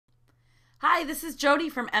Hi, this is Jody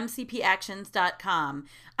from mcpactions.com.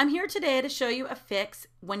 I'm here today to show you a fix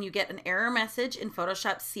when you get an error message in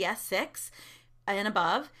Photoshop CS6 and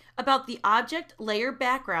above about the object layer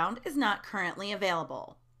background is not currently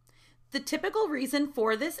available. The typical reason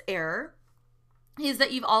for this error is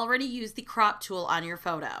that you've already used the crop tool on your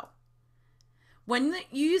photo. When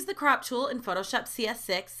you use the crop tool in Photoshop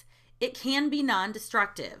CS6, it can be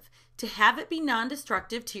non-destructive. To have it be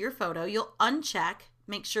non-destructive to your photo, you'll uncheck.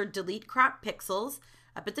 Make sure delete crop pixels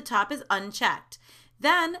up at the top is unchecked.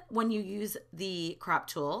 Then when you use the crop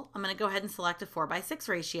tool, I'm going to go ahead and select a 4:6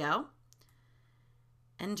 ratio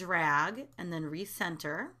and drag and then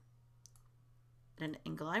recenter at an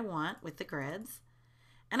angle I want with the grids,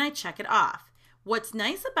 and I check it off. What's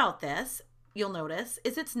nice about this, you'll notice,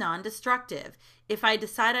 is it's non-destructive. If I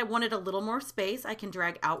decide I wanted a little more space, I can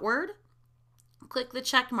drag outward, click the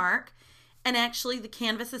check mark, and actually the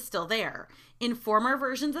canvas is still there. In former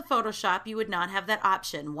versions of Photoshop, you would not have that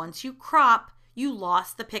option. Once you crop, you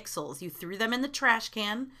lost the pixels. You threw them in the trash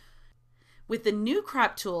can. With the new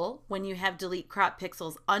crop tool, when you have delete crop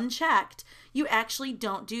pixels unchecked, you actually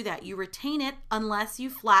don't do that. You retain it unless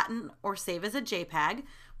you flatten or save as a JPEG.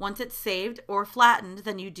 Once it's saved or flattened,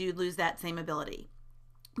 then you do lose that same ability.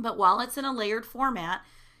 But while it's in a layered format,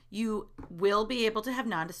 you will be able to have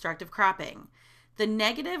non-destructive cropping. The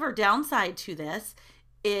negative or downside to this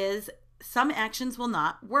is some actions will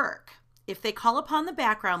not work. If they call upon the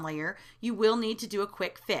background layer, you will need to do a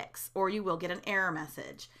quick fix or you will get an error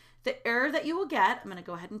message. The error that you will get, I'm going to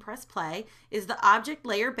go ahead and press play, is the object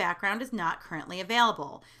layer background is not currently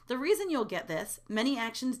available. The reason you'll get this, many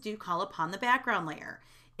actions do call upon the background layer.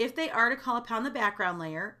 If they are to call upon the background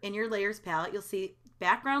layer, in your layers palette, you'll see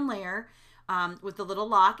background layer with the little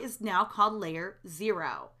lock is now called layer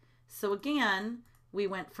 0. So again, we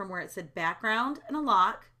went from where it said background and a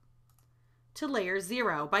lock to layer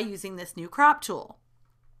 0 by using this new crop tool.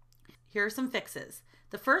 Here are some fixes.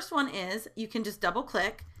 The first one is you can just double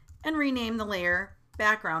click and rename the layer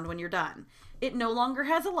background when you're done. It no longer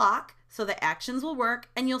has a lock, so the actions will work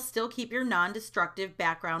and you'll still keep your non-destructive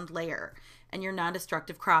background layer and your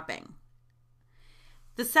non-destructive cropping.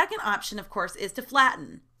 The second option, of course, is to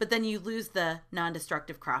flatten, but then you lose the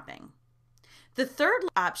non-destructive cropping. The third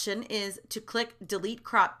option is to click delete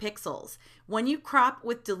crop pixels. When you crop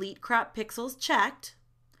with delete crop pixels checked,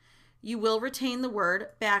 you will retain the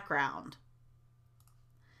word background.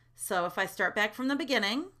 So if I start back from the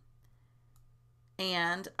beginning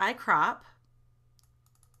and I crop,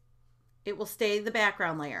 it will stay the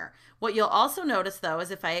background layer. What you'll also notice though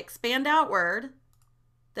is if I expand outward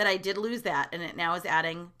that I did lose that and it now is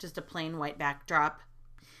adding just a plain white backdrop.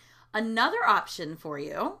 Another option for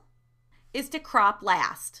you is to crop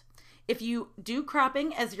last. If you do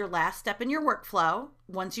cropping as your last step in your workflow,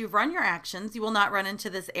 once you've run your actions, you will not run into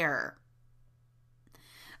this error.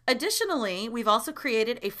 Additionally, we've also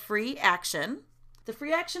created a free action. The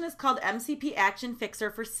free action is called MCP Action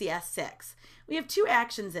Fixer for CS6. We have two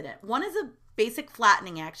actions in it. One is a basic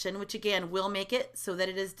flattening action, which again will make it so that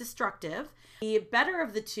it is destructive. The better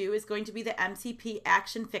of the two is going to be the MCP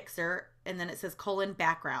Action Fixer, and then it says :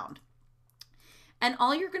 background. And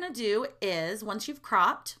all you're going to do is, once you've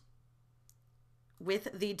cropped with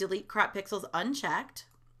the delete crop pixels unchecked,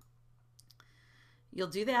 you'll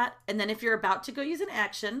do that. And then if you're about to go use an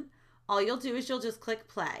action, all you'll do is you'll just click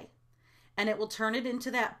play. And it will turn it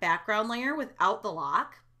into that background layer without the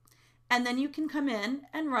lock. And then you can come in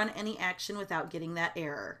and run any action without getting that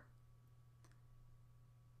error.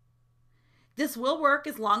 This will work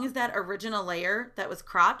as long as that original layer that was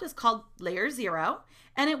cropped is called layer 0,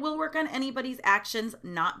 and it will work on anybody's actions,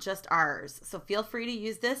 not just ours. So feel free to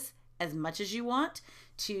use this as much as you want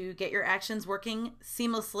to get your actions working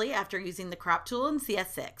seamlessly after using the crop tool in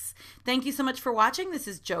CS6. Thank you so much for watching. This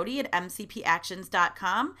is Jody at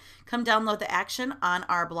mcpactions.com. Come download the action on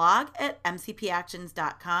our blog at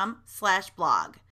mcpactions.com/blog.